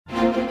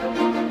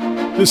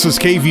This is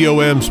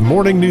KVOM's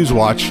Morning News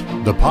Watch,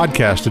 the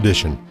podcast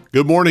edition.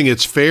 Good morning.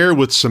 It's fair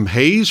with some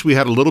haze. We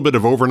had a little bit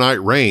of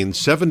overnight rain,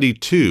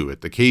 72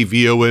 at the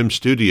KVOM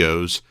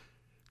studios.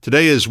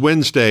 Today is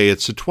Wednesday.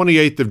 It's the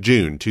 28th of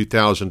June,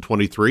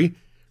 2023.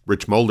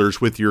 Rich Molders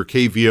with your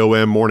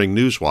KVOM Morning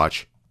News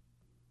Watch.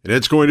 And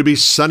it's going to be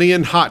sunny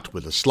and hot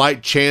with a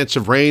slight chance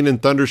of rain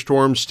and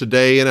thunderstorms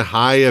today and a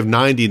high of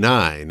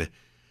 99.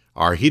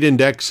 Our heat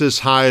index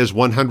is high as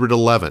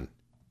 111.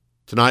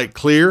 Tonight,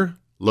 clear,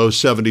 low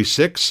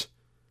 76.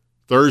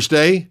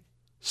 Thursday,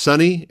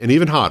 sunny and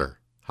even hotter.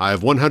 High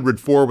of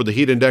 104 with a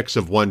heat index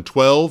of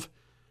 112.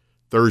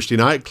 Thursday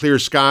night, clear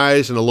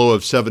skies and a low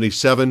of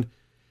 77.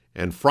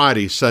 And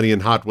Friday, sunny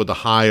and hot with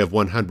a high of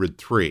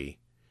 103.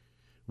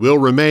 We'll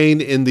remain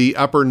in the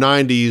upper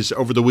 90s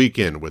over the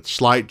weekend with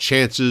slight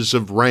chances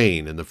of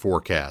rain in the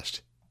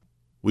forecast.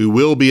 We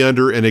will be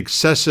under an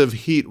excessive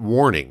heat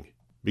warning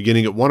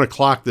beginning at 1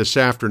 o'clock this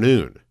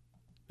afternoon.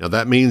 Now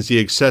that means the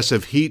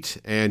excessive heat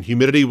and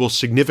humidity will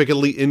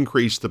significantly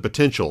increase the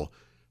potential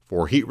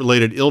for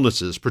heat-related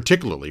illnesses,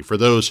 particularly for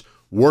those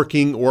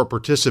working or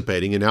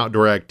participating in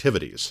outdoor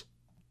activities.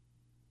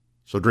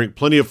 So drink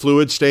plenty of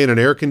fluid, stay in an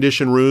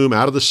air-conditioned room,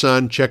 out of the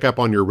sun, check up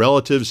on your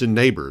relatives and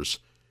neighbors.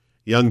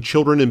 Young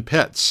children and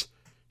pets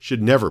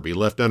should never be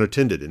left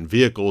unattended in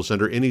vehicles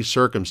under any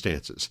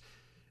circumstances.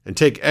 And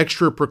take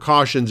extra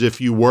precautions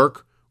if you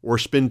work or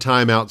spend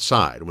time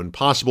outside. When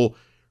possible,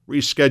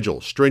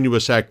 reschedule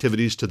strenuous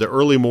activities to the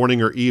early morning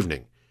or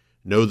evening.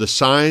 Know the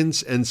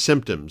signs and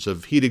symptoms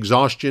of heat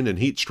exhaustion and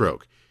heat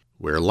stroke.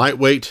 Wear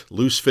lightweight,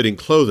 loose-fitting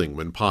clothing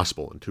when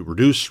possible. And to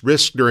reduce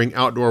risk during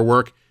outdoor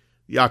work,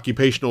 the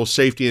Occupational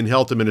Safety and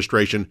Health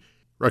Administration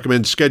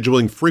recommends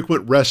scheduling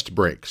frequent rest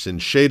breaks in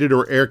shaded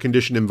or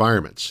air-conditioned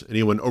environments.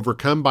 Anyone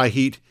overcome by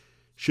heat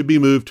should be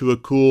moved to a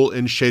cool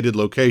and shaded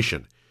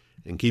location.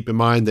 And keep in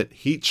mind that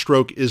heat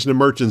stroke is an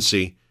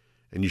emergency,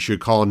 and you should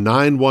call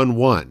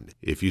 911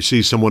 if you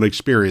see someone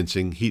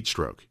experiencing heat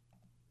stroke.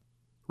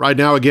 Right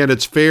now, again,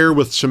 it's fair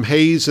with some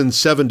haze and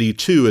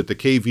 72 at the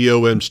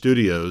KVOM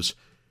studios.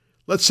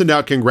 Let's send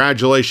out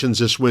congratulations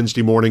this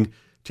Wednesday morning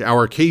to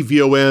our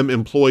KVOM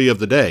Employee of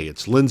the Day.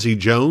 It's Lindsay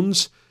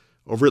Jones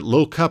over at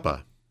Low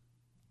Cuppa.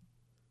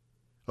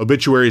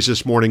 Obituaries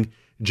this morning.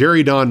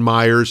 Jerry Don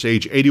Myers,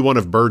 age 81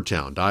 of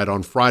Birdtown, died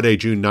on Friday,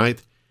 June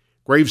 9th.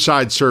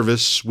 Graveside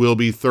service will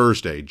be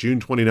Thursday,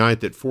 June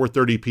 29th at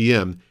 4:30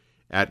 p.m.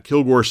 at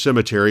Kilgore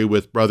Cemetery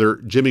with Brother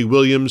Jimmy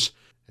Williams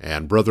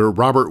and Brother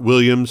Robert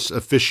Williams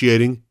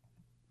officiating.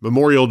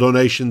 Memorial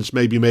donations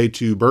may be made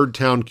to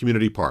Birdtown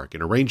Community Park,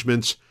 and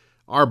arrangements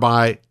are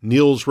by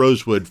Niels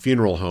Rosewood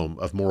Funeral Home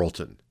of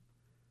Morrilton.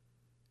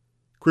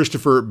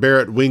 Christopher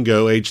Barrett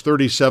Wingo, age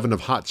 37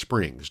 of Hot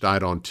Springs,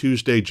 died on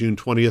Tuesday, June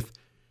 20th.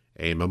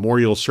 A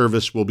memorial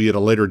service will be at a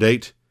later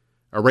date.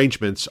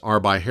 Arrangements are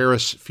by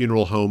Harris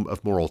Funeral Home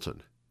of Morrilton.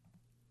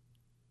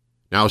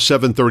 Now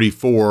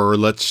 7:34,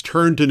 let's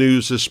turn to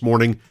news this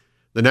morning.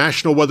 The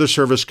National Weather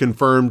Service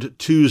confirmed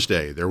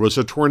Tuesday there was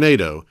a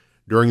tornado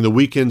during the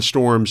weekend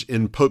storms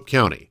in Pope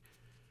County.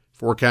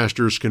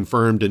 Forecasters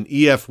confirmed an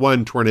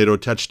EF1 tornado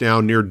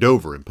touchdown near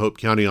Dover in Pope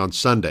County on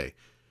Sunday.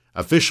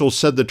 Officials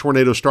said the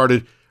tornado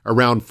started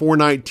around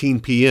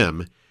 4:19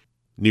 p.m.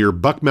 near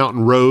Buck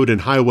Mountain Road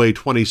and Highway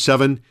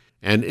 27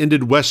 and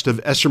ended west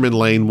of Esserman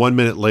Lane 1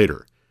 minute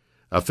later.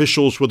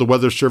 Officials with the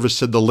Weather Service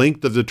said the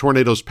length of the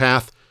tornado's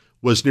path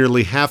was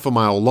nearly half a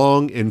mile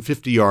long and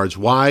 50 yards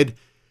wide,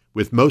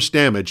 with most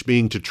damage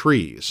being to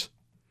trees.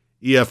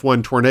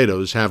 EF1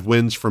 tornadoes have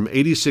winds from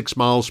 86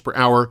 miles per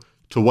hour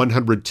to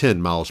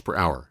 110 miles per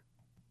hour.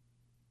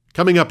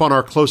 Coming up on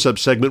our close-up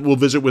segment, we'll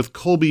visit with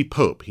Colby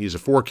Pope. He's a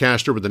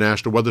forecaster with the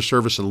National Weather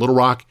Service in Little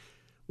Rock.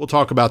 We'll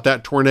talk about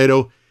that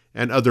tornado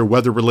and other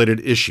weather-related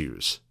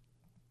issues.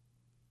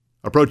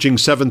 Approaching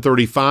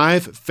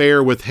 7:35,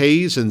 fair with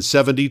haze and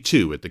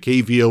 72 at the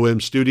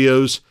KVOM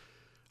studios.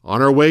 On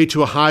our way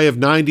to a high of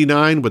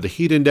 99 with a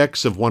heat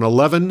index of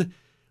 111.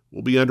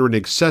 We'll be under an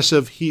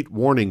excessive heat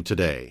warning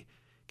today.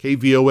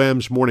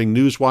 KVOM's Morning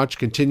News Watch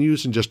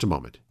continues in just a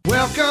moment.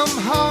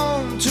 Welcome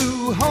home to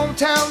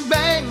hometown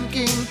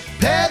banking,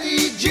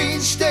 Petit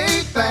Jean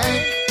State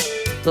Bank.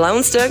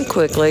 Loans done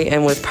quickly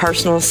and with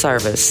personal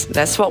service.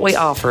 That's what we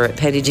offer at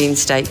Petit Jean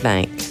State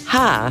Bank.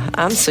 Hi,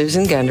 I'm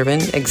Susan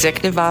Gunderman,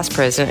 Executive Vice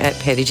President at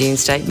Petit Jean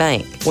State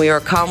Bank. We are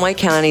Conway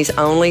County's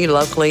only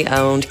locally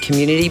owned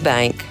community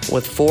bank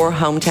with 4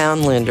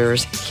 hometown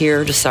lenders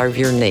here to serve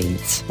your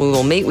needs. We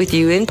will meet with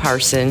you in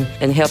person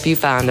and help you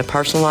find a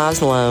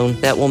personalized loan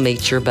that will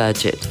meet your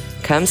budget.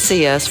 Come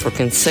see us for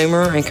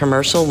consumer and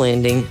commercial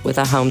lending with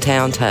a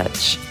hometown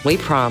touch. We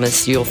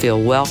promise you'll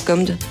feel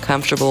welcomed,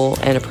 comfortable,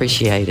 and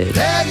appreciated.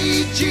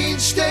 Petit Jean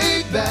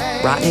State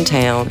Bank. Right in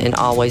town and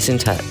always in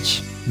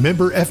touch.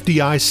 Member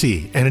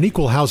FDIC and an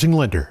equal housing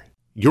lender.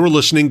 You're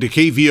listening to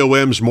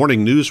KVOM's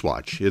Morning News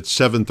Watch. It's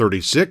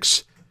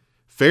 7:36.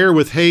 Fair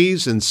with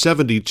haze and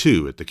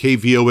 72 at the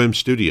KVOM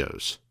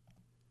studios.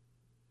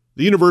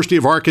 The University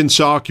of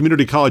Arkansas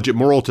Community College at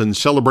Morrilton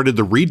celebrated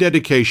the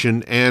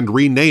rededication and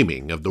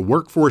renaming of the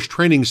Workforce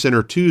Training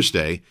Center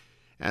Tuesday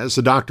as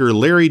the Dr.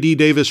 Larry D.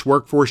 Davis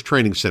Workforce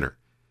Training Center.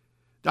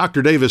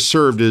 Dr. Davis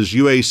served as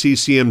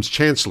UACCM's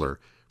chancellor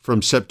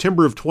from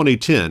September of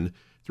 2010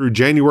 through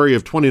January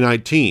of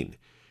 2019,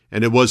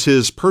 and it was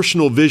his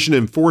personal vision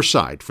and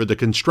foresight for the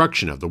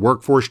construction of the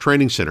Workforce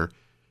Training Center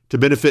to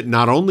benefit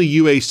not only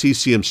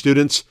UACCM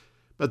students,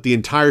 but the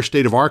entire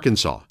state of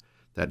Arkansas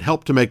that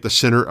helped to make the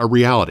center a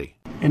reality.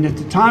 And at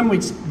the time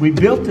we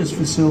built this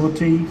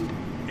facility,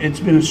 it's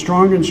been a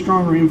stronger and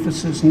stronger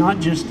emphasis, not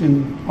just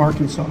in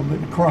Arkansas,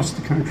 but across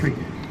the country,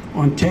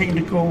 on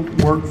technical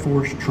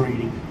workforce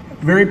training.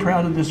 Very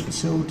proud of this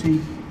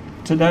facility.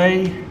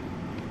 Today,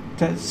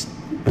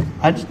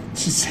 I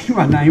just see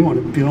my name on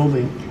a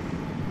building.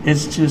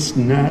 It's just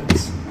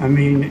nuts. I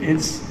mean,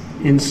 it's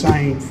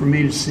insane for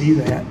me to see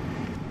that.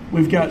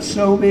 We've got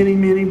so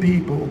many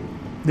people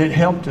that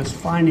helped us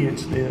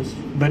finance this,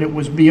 but it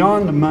was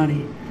beyond the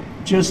money.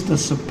 Just the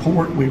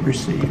support we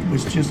received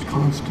was just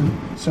constant.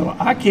 So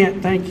I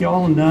can't thank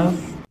y'all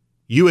enough.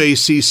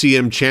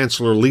 UACCM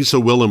Chancellor Lisa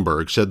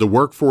Willenberg said the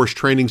Workforce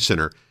Training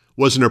Center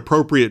was an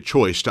appropriate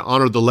choice to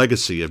honor the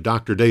legacy of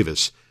Dr.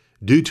 Davis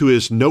due to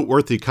his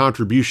noteworthy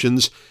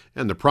contributions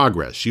and the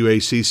progress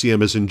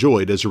UACCM has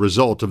enjoyed as a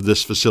result of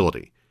this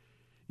facility.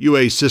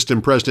 UA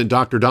System President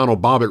Dr.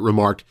 Donald Bobbitt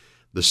remarked,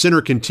 "The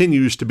center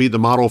continues to be the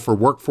model for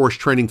workforce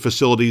training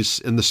facilities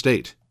in the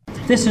state."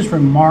 This is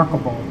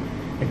remarkable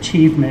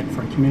achievement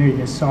for a community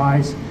this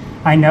size.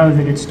 I know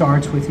that it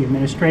starts with the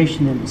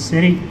administration in the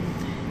city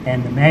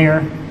and the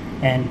mayor,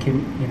 and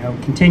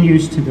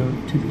continues to the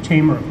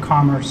Chamber of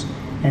Commerce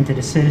and to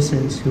the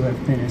citizens who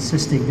have been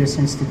assisting this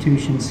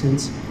institution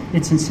since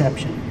its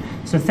inception.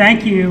 So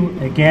thank you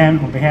again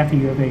on behalf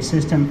of U of A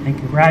System, and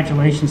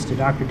congratulations to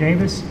Dr.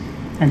 Davis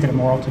and to the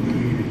Morrilton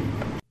community.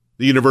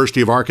 The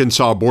University of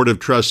Arkansas Board of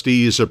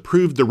Trustees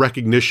approved the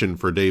recognition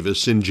for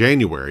Davis in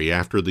January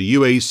after the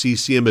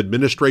UACCM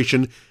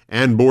administration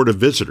and Board of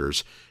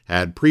Visitors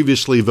had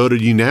previously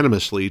voted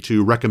unanimously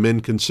to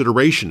recommend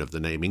consideration of the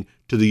naming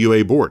to the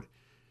UA Board.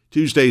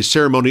 Tuesday's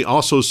ceremony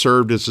also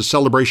served as a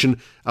celebration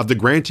of the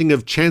granting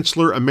of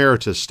Chancellor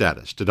Emeritus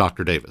status to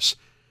Dr. Davis.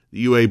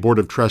 The UA Board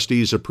of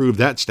Trustees approved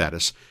that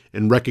status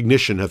in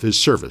recognition of his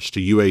service to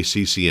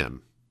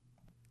UACCM.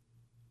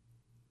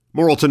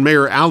 Morrilton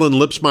Mayor Alan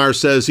Lipsmeyer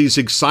says he's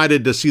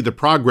excited to see the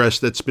progress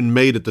that's been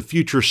made at the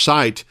future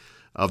site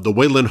of the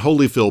Wayland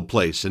Holyfield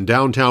Place in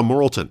downtown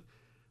Morrilton.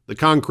 The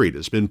concrete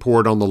has been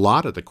poured on the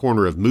lot at the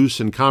corner of Moose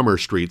and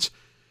Commerce Streets,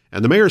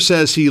 and the mayor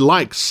says he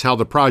likes how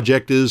the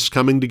project is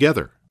coming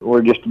together.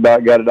 We're just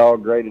about got it all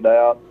graded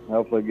out,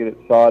 hopefully get it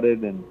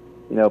sodded, and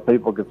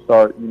people could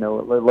start,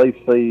 at least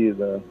see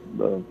the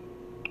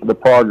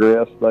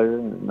progress there,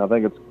 and I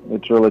think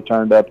it's really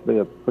turned out to be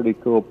a pretty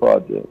cool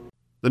project.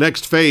 The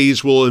next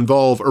phase will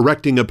involve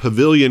erecting a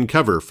pavilion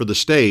cover for the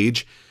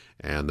stage,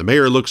 and the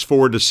mayor looks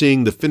forward to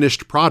seeing the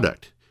finished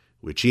product,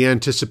 which he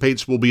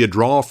anticipates will be a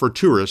draw for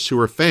tourists who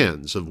are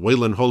fans of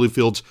Wayland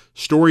Holyfield's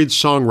storied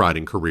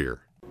songwriting career.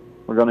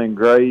 We're going to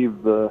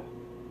engrave the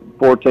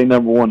 14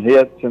 number one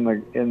hits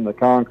in the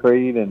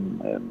concrete,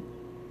 and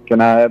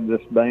Can I Have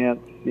This Dance,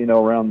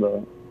 around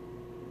the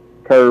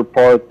curve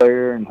part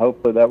there, and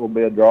hopefully that will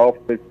be a draw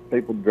for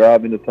people to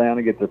drive into town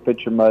and get their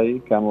picture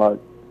made, kind of like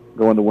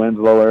going to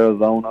Winslow,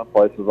 Arizona,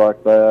 places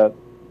like that.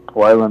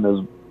 Wayland is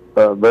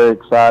very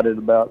excited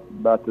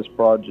about this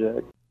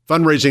project.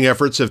 Fundraising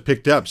efforts have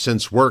picked up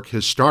since work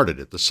has started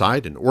at the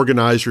site, and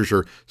organizers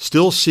are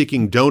still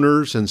seeking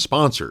donors and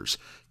sponsors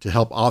to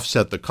help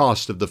offset the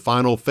cost of the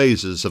final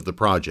phases of the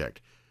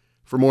project.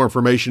 For more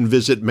information,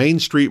 visit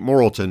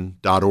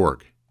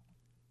mainstreetmorrilton.org.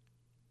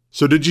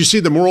 So did you see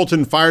the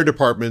Morrilton Fire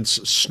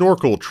Department's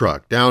snorkel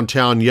truck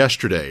downtown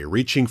yesterday,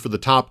 reaching for the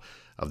top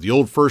of the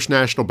old First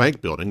National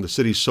Bank building, the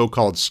city's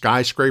so-called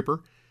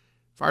skyscraper?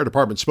 Fire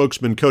Department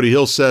spokesman Cody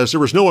Hill says there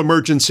was no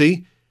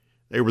emergency.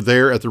 They were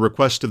there at the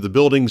request of the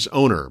building's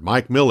owner,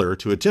 Mike Miller,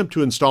 to attempt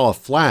to install a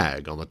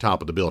flag on the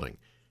top of the building.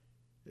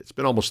 It's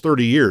been almost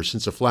 30 years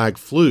since a flag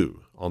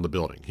flew on the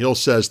building. Hill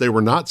says they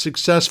were not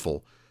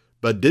successful,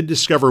 but did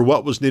discover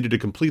what was needed to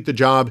complete the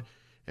job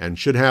and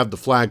should have the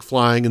flag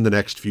flying in the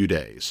next few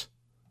days.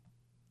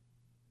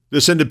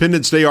 This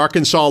Independence Day,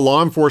 Arkansas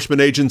law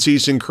enforcement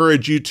agencies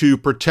encourage you to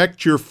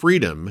protect your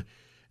freedom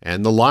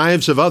and the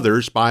lives of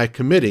others by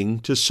committing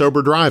to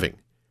sober driving.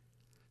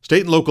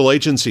 State and local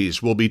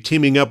agencies will be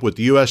teaming up with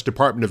the U.S.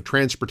 Department of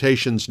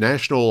Transportation's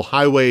National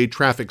Highway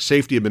Traffic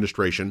Safety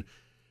Administration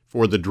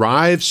for the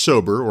Drive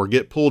Sober or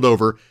Get Pulled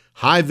Over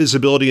High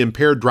Visibility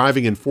Impaired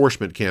Driving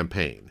Enforcement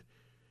campaign.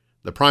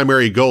 The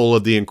primary goal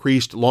of the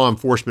increased law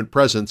enforcement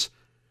presence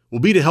will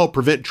be to help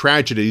prevent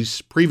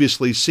tragedies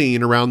previously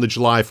seen around the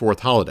July 4th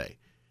holiday.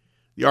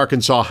 The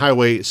Arkansas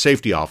Highway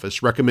Safety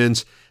Office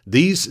recommends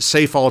these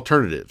safe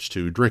alternatives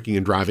to drinking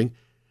and driving: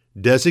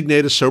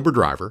 designate a sober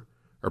driver,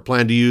 or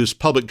plan to use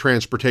public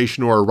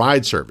transportation or a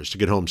ride service to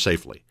get home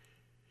safely.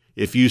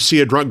 If you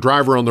see a drunk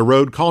driver on the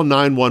road, call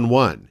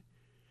 911.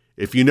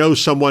 If you know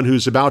someone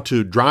who's about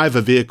to drive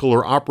a vehicle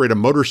or operate a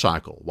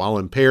motorcycle while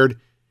impaired,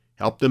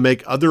 help them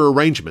make other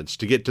arrangements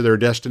to get to their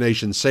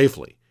destination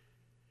safely.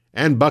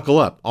 And buckle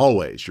up,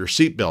 always. Your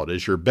seatbelt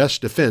is your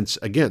best defense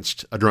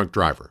against a drunk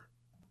driver.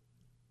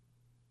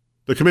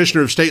 The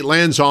Commissioner of State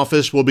Lands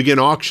Office will begin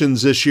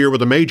auctions this year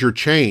with a major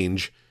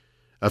change.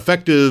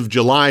 Effective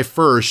July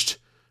 1st,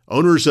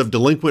 owners of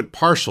delinquent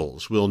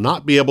parcels will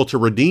not be able to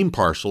redeem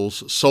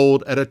parcels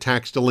sold at a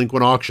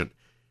tax-delinquent auction.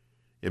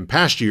 In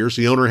past years,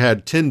 the owner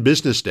had 10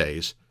 business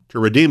days to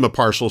redeem a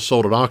parcel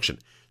sold at auction.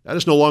 That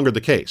is no longer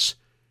the case.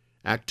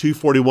 Act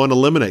 241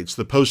 eliminates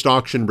the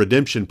post-auction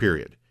redemption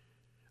period.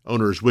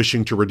 Owners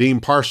wishing to redeem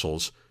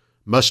parcels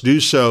must do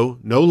so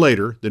no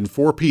later than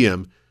 4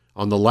 p.m.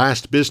 on the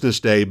last business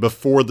day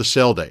before the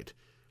sale date.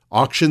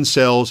 Auction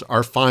sales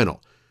are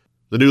final.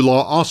 The new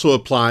law also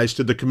applies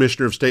to the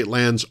Commissioner of State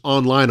Lands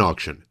online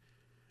auction.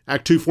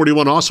 Act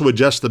 241 also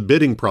adjusts the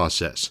bidding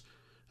process.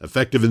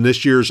 Effective in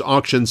this year's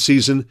auction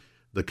season,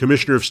 the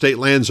Commissioner of State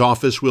Lands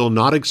Office will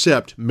not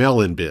accept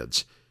mail-in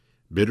bids.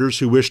 Bidders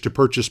who wish to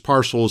purchase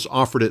parcels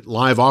offered at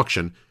live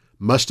auction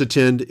must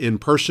attend in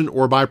person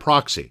or by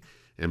proxy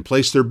and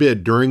place their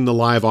bid during the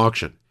live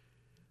auction.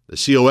 The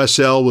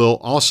COSL will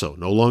also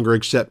no longer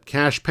accept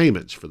cash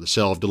payments for the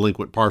sale of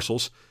delinquent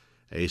parcels,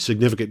 a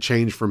significant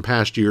change from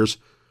past years.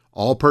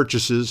 All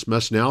purchases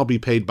must now be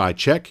paid by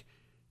check,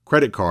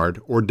 credit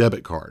card, or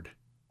debit card.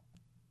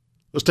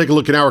 Let's take a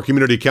look at our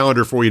community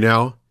calendar for you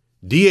now.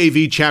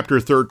 DAV Chapter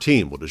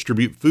 13 will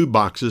distribute food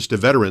boxes to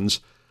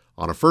veterans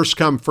on a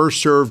first-come,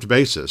 first-served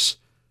basis,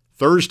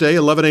 Thursday,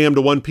 11 a.m.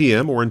 to 1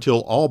 p.m., or until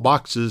all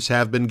boxes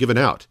have been given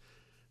out.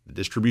 The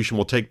distribution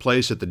will take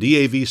place at the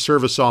DAV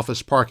Service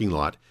Office parking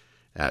lot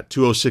at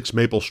 206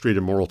 Maple Street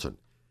in Morrilton.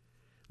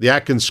 The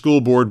Atkins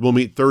School Board will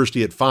meet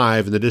Thursday at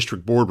 5 in the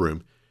district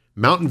boardroom.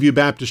 Mountain View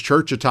Baptist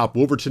Church atop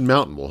Wolverton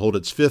Mountain will hold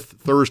its 5th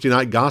Thursday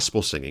night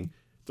gospel singing.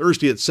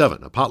 Thursday at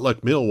 7, a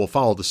potluck meal will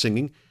follow the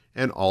singing,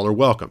 and all are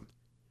welcome.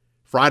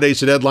 Friday's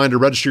the deadline to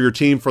register your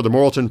team for the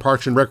Morrilton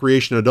Parks and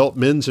Recreation Adult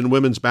Men's and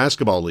Women's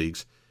Basketball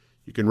Leagues.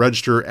 You can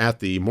register at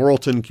the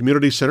Morrilton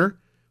Community Center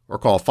or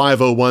call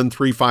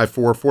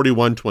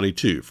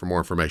 501-354-4122 for more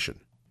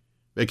information.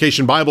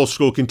 Vacation Bible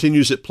School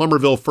continues at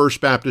Plummerville First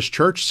Baptist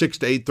Church, 6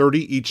 to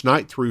 8:30 each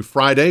night through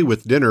Friday,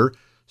 with dinner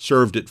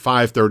served at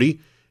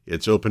 5:30.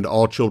 It's open to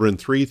all children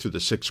 3 through the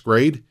 6th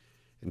grade.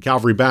 And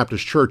Calvary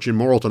Baptist Church in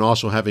Morrilton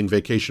also having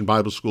Vacation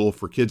Bible School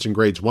for kids in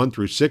grades 1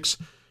 through 6,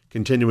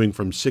 continuing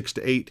from 6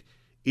 to 8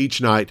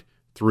 each night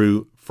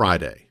through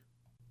Friday.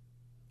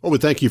 Well, we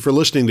thank you for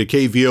listening to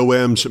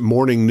KVOM's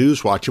Morning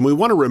News Watch, and we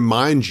want to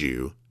remind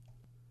you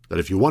that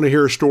if you want to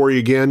hear a story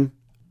again,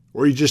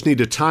 or you just need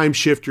to time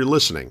shift your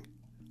listening,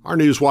 our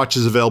News Watch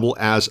is available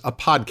as a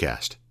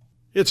podcast.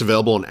 It's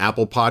available on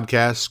Apple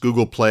Podcasts,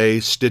 Google Play,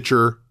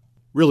 Stitcher,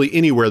 really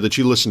anywhere that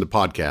you listen to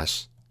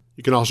podcasts.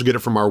 You can also get it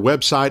from our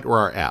website or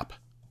our app.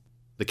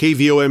 The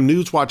KVOM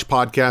News Watch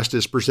podcast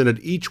is presented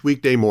each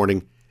weekday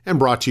morning and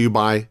brought to you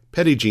by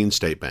Petit Jean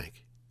State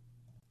Bank.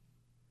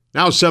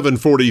 Now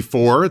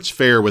 7:44, it's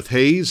Fair with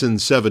Hayes and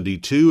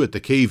 72 at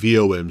the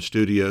KVOM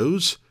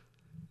studios.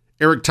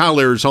 Eric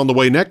Tyler is on the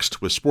way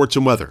next with sports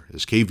and weather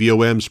as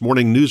KVOM's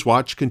Morning News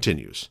Watch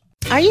continues.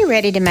 Are you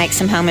ready to make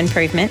some home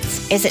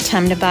improvements? Is it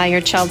time to buy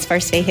your child's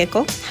first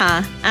vehicle?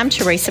 Hi, I'm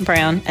Teresa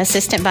Brown,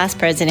 Assistant Vice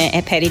President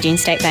at Petit Jean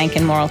State Bank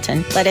in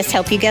Morrilton. Let us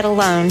help you get a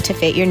loan to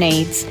fit your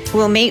needs.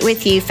 We'll meet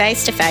with you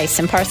face-to-face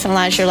and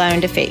personalize your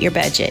loan to fit your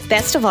budget.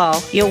 Best of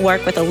all, you'll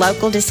work with a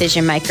local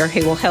decision maker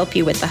who will help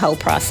you with the whole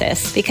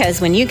process.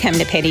 Because when you come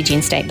to Petit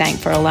Jean State Bank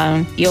for a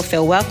loan, you'll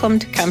feel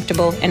welcomed,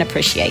 comfortable, and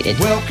appreciated.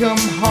 Welcome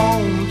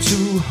home to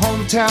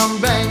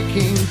hometown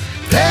banking.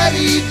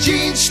 Petit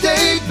Jean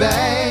State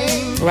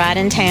Bank. Right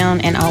in town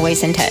and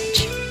always in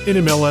touch.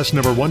 NMLS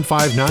number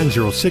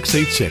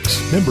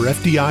 1590686, member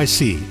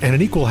FDIC, and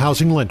an equal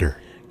housing lender.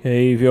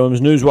 KVOM's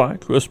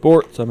Newswatch with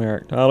sports. I'm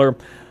Eric Tyler.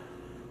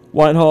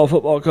 Whitehall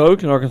football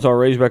coach and Arkansas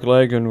Razorback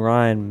legend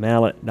Ryan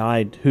Mallett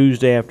died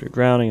Tuesday after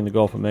drowning in the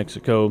Gulf of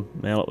Mexico.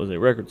 Mallett was a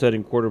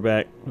record-setting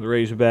quarterback for the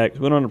Razorbacks,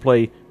 went on to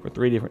play for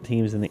 3 different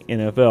teams in the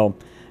NFL,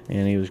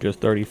 and he was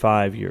just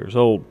 35 years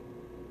old.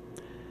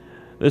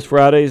 This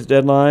Friday's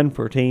deadline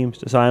for teams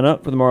to sign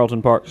up for the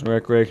Morrilton Parks and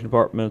Recreation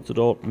Department's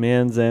adult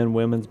men's and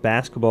women's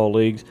basketball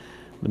leagues.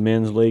 The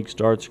men's league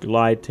starts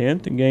July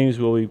 10th, and games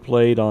will be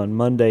played on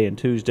Monday and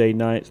Tuesday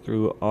nights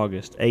through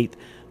August 8th.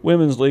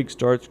 Women's league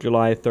starts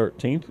July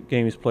 13th.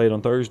 Games played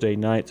on Thursday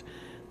nights.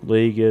 The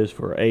league is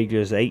for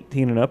ages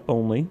 18 and up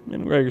only,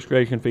 and the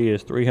registration fee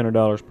is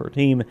 $300 per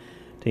team.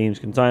 Teams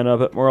can sign up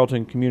at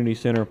Morrilton Community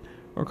Center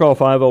or call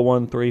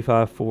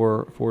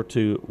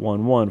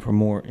 501-354-4211 for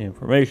more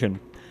information.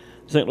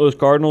 St. Louis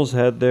Cardinals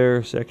had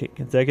their second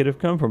consecutive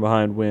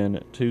come-from-behind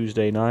win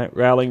Tuesday night,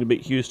 rallying to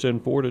beat Houston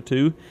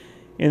 4-2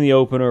 in the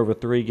opener of a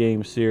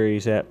 3-game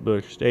series at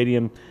Busch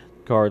Stadium.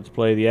 The Cards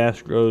play the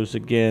Astros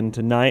again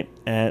tonight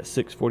at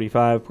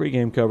 6:45.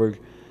 Pre-game coverage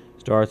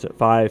starts at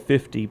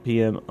 5:50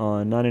 p.m.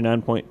 on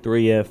 99.3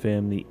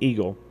 FM The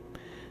Eagle.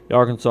 The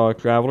Arkansas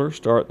Travelers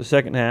start the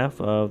second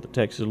half of the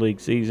Texas League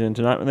season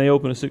tonight when they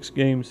open a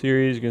 6-game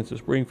series against the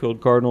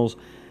Springfield Cardinals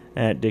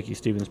at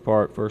Dickey-Stevens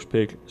Park. First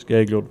pitch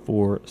scheduled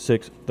for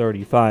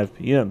 6:35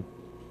 p.m.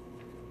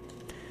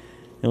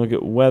 And look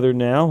at weather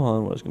now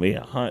on what's going to be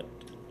a hot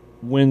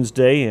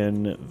Wednesday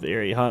and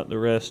very hot the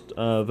rest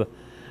of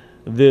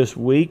this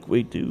week.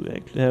 We do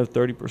actually have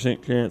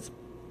 30% chance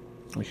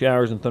of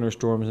showers and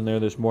thunderstorms in there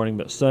this morning,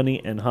 but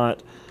sunny and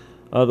hot.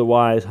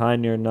 Otherwise, high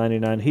near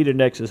 99. Heat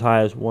index as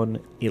high as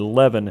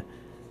 111.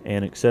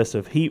 And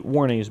excessive heat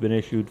warning has been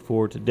issued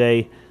for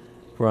today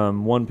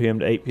from 1 p.m.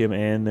 to 8 p.m.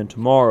 and then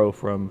tomorrow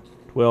from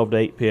 12 to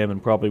 8 p.m.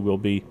 and probably will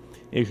be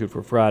issued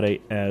for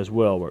Friday as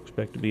well. We're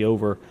expected to be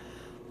over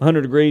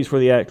 100 degrees for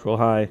the actual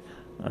high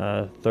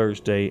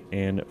Thursday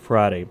and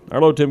Friday.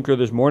 Our low temperature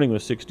this morning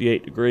was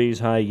 68 degrees.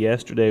 High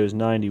yesterday was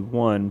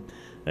 91.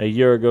 A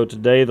year ago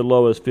today, the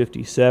low was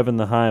 57.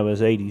 The high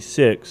was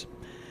 86.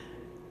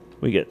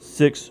 We get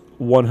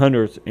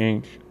 6/100th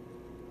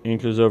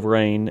inches of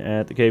rain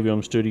at the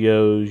KVOM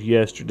studios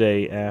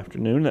yesterday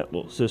afternoon. That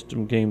little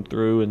system came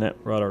through, and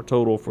that brought our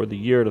total for the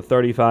year to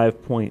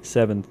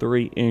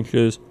 35.73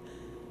 inches.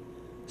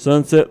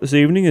 Sunset this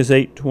evening is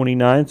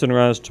 8:29.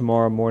 Sunrise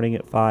tomorrow morning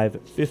at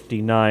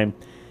 5:59.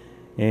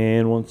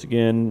 And once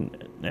again,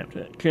 after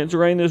that chance of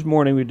rain this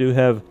morning, we do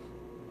have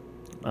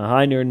a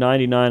high near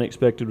 99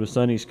 expected with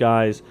sunny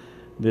skies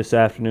this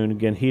afternoon.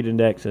 Again, heat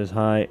index as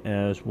high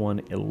as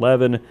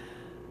 111.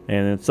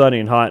 And then sunny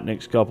and hot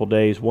next couple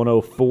days.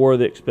 104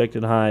 the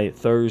expected high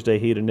Thursday.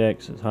 Heat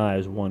index as high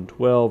as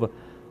 112.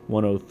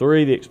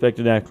 103 the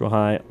expected actual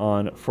high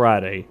on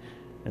Friday.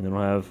 And then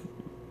we'll have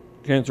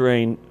chance of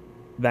rain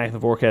back in the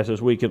forecast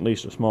this week, at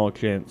least a small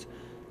chance,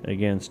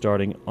 again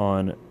starting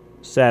on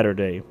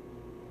Saturday.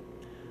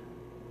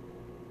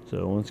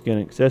 So once again,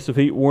 excessive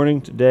heat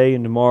warning today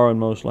and tomorrow, and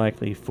most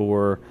likely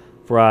for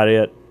Friday.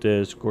 It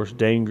is, of course,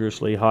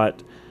 dangerously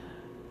hot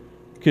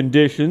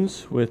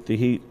conditions with the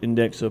heat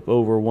index up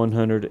over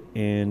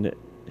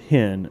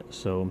 110.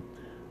 So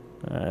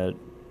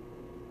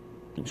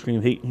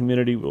extreme heat and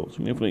humidity will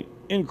significantly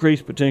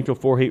increase potential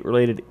for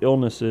heat-related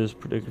illnesses,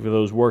 particularly for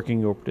those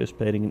working or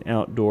participating in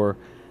outdoor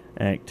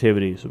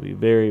activities. So be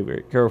very,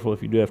 very careful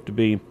if you do have to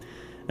be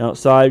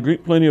outside.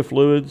 Drink plenty of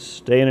fluids.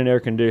 Stay in an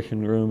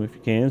air-conditioned room if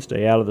you can.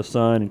 Stay out of the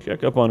sun, and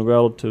check up on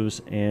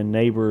relatives and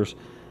neighbors.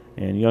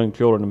 And young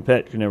children and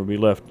pets should never be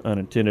left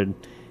unattended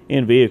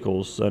in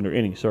vehicles under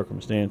any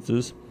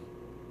circumstances.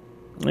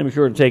 And be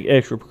sure to take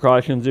extra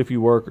precautions if you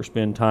work or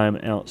spend time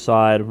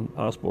outside. When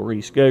possible,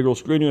 reschedule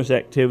strenuous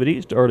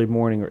activities to early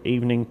morning or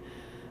evening.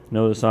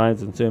 Know the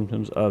signs and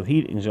symptoms of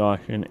heat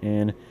exhaustion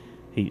and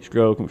heat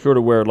stroke. Be sure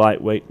to wear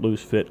lightweight,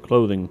 loose-fit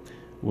clothing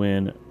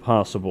when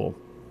possible.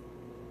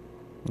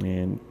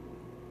 And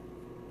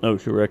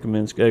OSHA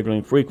recommends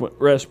scheduling frequent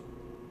rest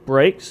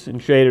breaks in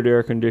shaded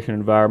air-conditioned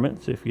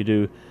environments if you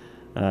do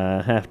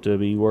have to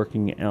be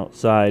working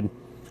outside.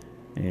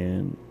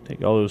 And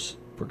take all those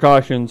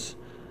precautions,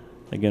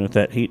 again, with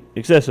that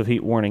excessive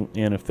heat warning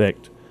in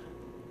effect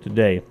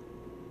today.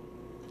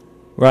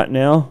 Right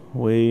now,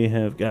 we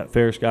have got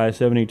fair sky,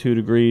 72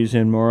 degrees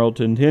in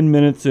Morrilton, 10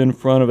 minutes in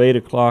front of 8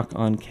 o'clock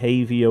on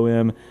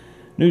KVOM.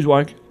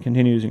 NewsWatch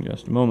continues in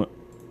just a moment.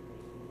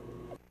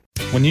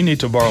 When you need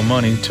to borrow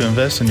money to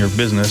invest in your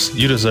business,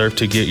 you deserve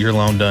to get your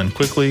loan done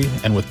quickly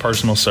and with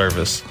personal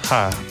service.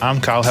 Hi,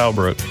 I'm Kyle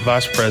Halbrook,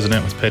 Vice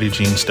President with Petit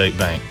Jean State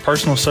Bank.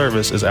 Personal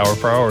service is our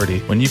priority.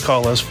 When you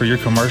call us for your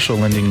commercial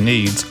lending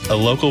needs, a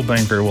local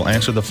banker will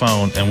answer the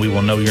phone and we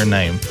will know your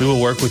name. We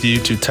will work with you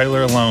to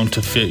tailor a loan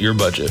to fit your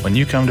budget. When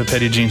you come to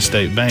Petit Jean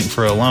State Bank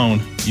for a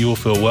loan, you will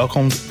feel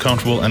welcomed,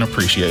 comfortable, and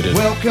appreciated.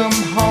 Welcome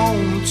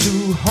home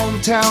to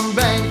hometown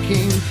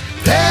banking.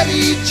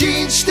 Petit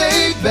Jean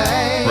State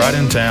Bank. Right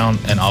in town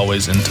and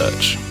always in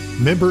touch.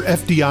 Member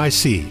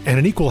FDIC and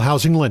an equal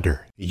housing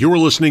lender. You're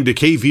listening to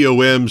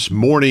KVOM's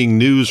Morning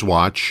News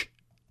Watch.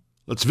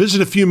 Let's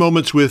visit a few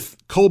moments with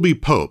Colby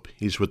Pope.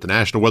 He's with the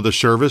National Weather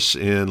Service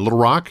in Little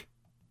Rock.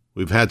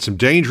 We've had some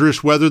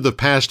dangerous weather the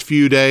past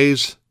few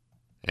days,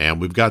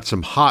 and we've got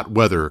some hot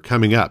weather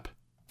coming up.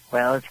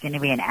 Well, it's going to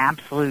be an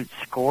absolute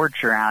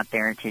scorcher out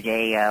there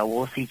today.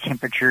 We'll see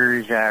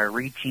temperatures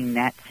reaching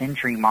that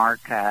century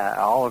mark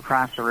all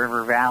across the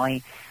river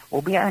valley.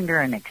 We'll be under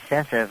an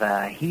excessive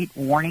heat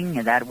warning,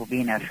 and that will be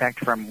in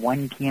effect from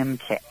 1 p.m.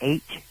 to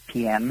 8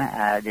 p.m.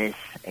 This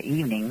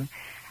evening.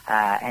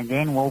 And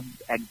then we'll,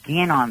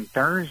 again on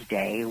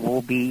Thursday,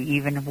 we'll be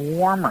even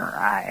warmer,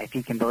 if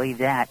you can believe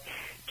that.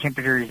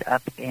 Temperatures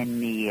up in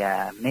the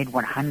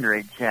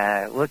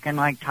mid-100s, looking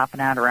like topping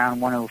out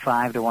around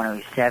 105 to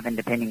 107,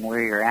 depending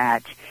where you're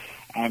at.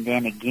 And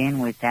then again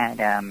with that,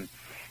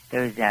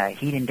 those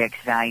heat index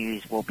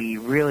values will be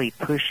really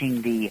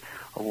pushing the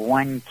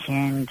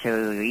 110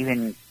 to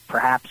even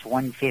perhaps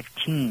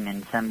 115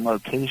 in some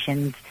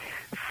locations.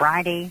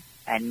 Friday,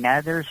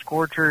 another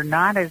scorcher,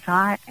 not as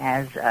hot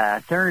as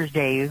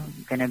Thursday,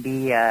 going to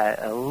be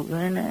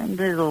in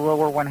the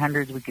lower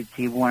 100s. We could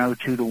see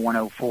 102 to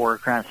 104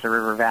 across the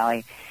river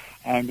valley.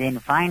 And then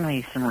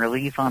finally some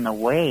relief on the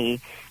way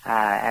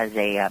as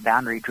a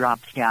boundary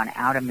drops down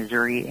out of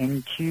Missouri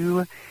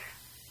into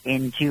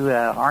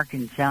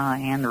Arkansas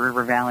and the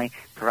river valley,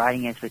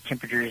 providing us with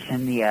temperatures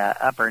in the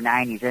upper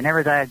 90s. I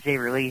never thought I'd say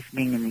relief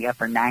being in the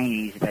upper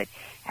 90s, but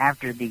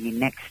after the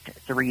next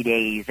 3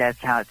 days, that's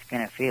how it's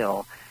going to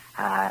feel.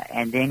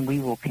 And then we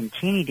will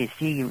continue to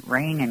see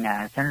rain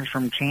and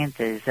thunderstorm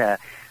chances.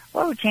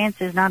 Low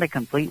chances, not a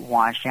complete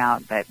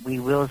washout, but we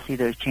will see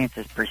those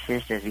chances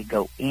persist as we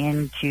go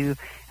into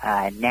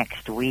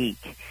next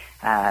week.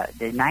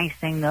 The nice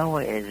thing, though,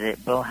 is it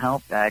will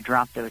help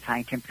drop those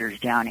high temperatures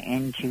down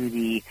into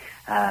the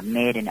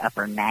mid and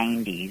upper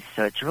 90s.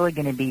 So it's really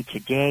going to be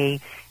today,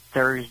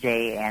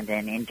 Thursday, and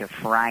then into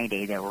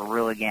Friday that we're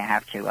really going to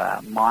have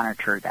to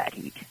monitor that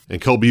heat.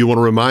 And Colby, you want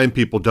to remind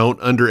people,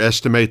 don't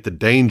underestimate the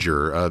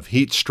danger of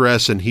heat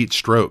stress and heat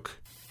stroke.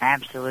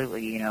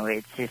 Absolutely. You know,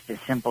 it's just a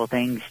simple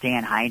thing,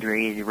 staying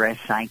hydrated, rest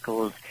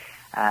cycles.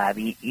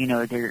 You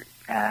know,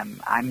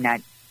 I'm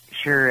not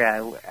sure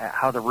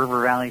how the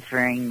river valley's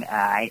faring.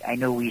 I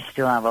know we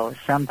still have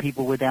some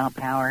people without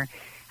power.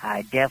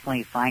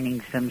 Definitely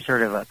finding some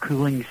sort of a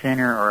cooling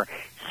center or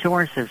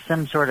source of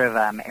some sort of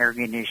air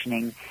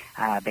conditioning,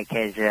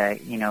 because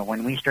you know,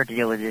 when we start to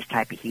deal with this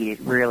type of heat,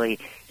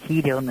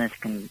 heat illness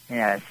can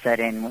set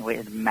in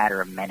with a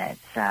matter of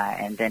minutes.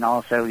 And then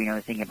also, you know,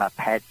 thinking about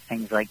pets,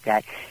 things like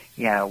that,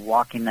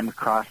 walking them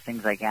across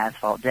things like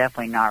asphalt,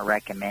 definitely not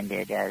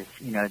recommended, as,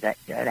 you know, that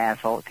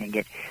asphalt can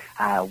get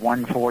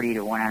 140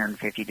 to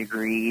 150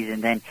 degrees.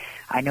 And then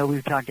I know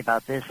we've talked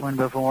about this one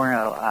before,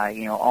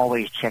 you know,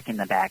 always checking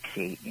the back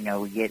seat. You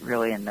know, we get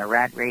really in the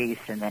rat race,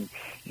 and then,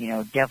 you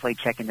know, definitely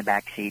checking the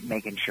back seat,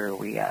 making sure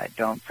we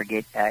don't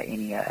forget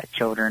any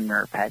children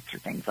or pets or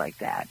things like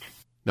that.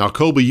 Now,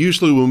 Colby,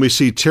 usually when we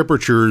see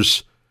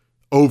temperatures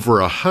over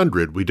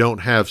 100, we don't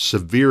have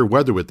severe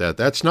weather with that.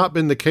 That's not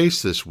been the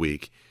case this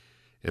week.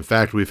 In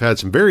fact, we've had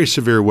some very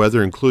severe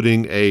weather,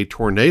 including a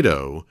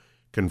tornado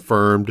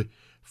confirmed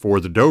for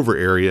the Dover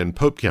area in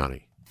Pope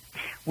County.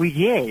 We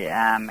did,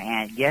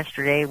 and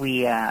yesterday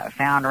we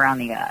found around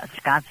the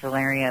Scottsville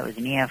area, it was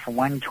an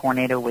EF1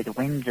 tornado with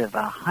winds of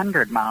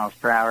 100 miles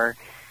per hour.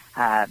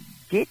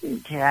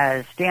 Didn't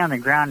stay on the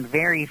ground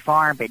very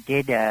far, but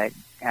did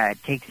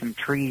take some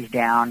trees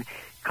down,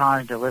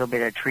 caused a little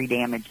bit of tree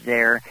damage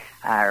there.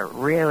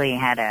 Really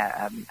had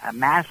a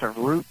massive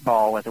root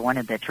ball with one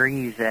of the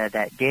trees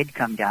that did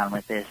come down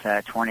with this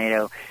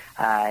tornado.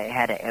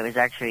 It was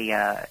actually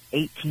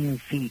 18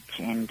 feet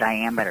in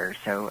diameter,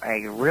 so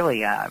I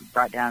really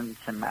brought down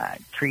some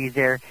trees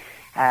there.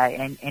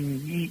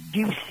 And you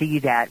do see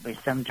that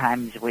with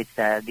sometimes with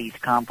these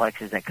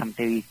complexes that come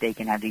through, they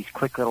can have these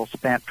quick little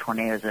spin-up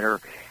tornadoes that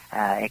are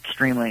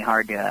extremely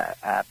hard to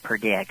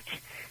predict.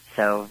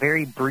 So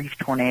very brief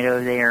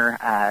tornado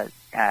there,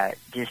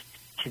 just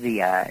to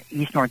the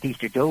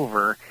east-northeast of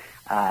Dover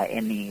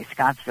in the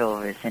Scottsville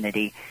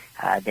vicinity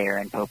there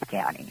in Pope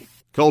County.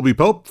 Colby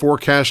Pope,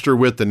 forecaster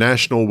with the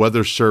National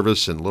Weather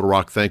Service in Little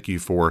Rock, thank you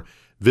for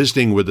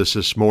visiting with us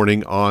this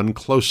morning on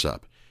Close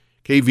Up.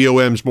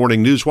 KVOM's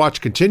Morning News Watch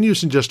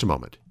continues in just a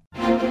moment.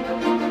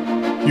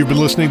 You've been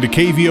listening to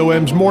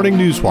KVOM's Morning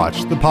News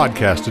Watch, the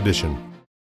podcast edition.